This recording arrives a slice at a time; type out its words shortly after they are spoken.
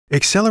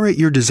Accelerate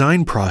your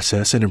design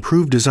process and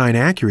improve design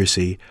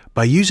accuracy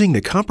by using the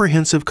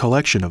comprehensive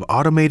collection of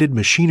automated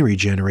machinery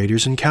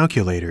generators and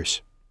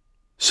calculators.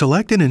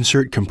 Select and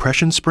insert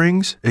compression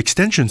springs,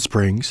 extension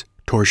springs,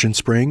 torsion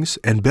springs,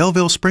 and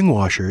Belleville spring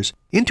washers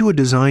into a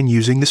design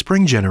using the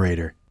spring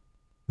generator.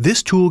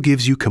 This tool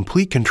gives you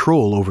complete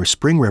control over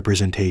spring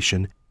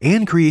representation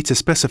and creates a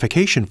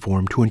specification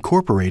form to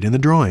incorporate in the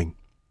drawing.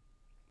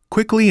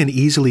 Quickly and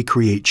easily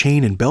create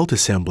chain and belt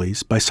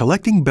assemblies by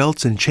selecting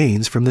belts and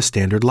chains from the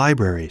standard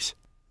libraries.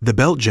 The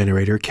belt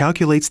generator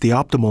calculates the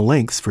optimal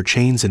lengths for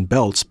chains and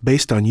belts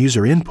based on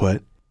user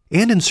input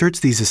and inserts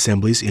these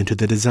assemblies into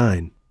the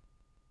design.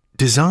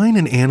 Design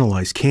and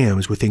analyze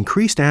cams with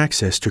increased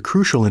access to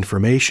crucial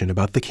information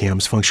about the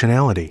cam's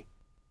functionality.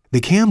 The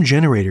cam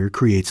generator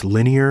creates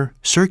linear,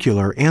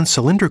 circular, and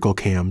cylindrical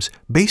cams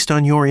based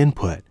on your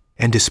input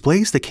and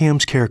displays the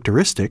cam's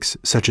characteristics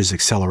such as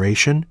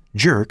acceleration,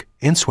 jerk,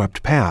 and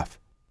swept path.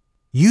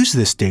 Use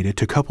this data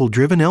to couple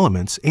driven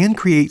elements and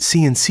create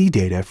CNC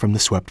data from the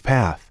swept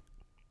path.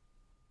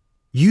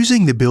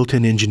 Using the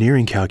built-in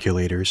engineering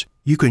calculators,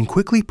 you can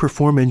quickly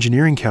perform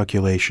engineering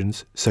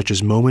calculations such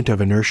as moment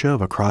of inertia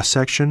of a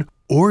cross-section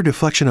or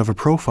deflection of a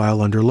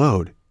profile under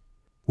load.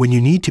 When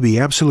you need to be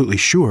absolutely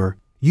sure,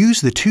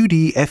 use the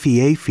 2D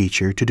FEA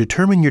feature to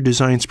determine your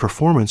design's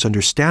performance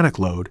under static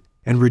load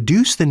and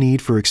reduce the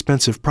need for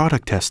expensive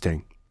product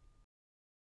testing.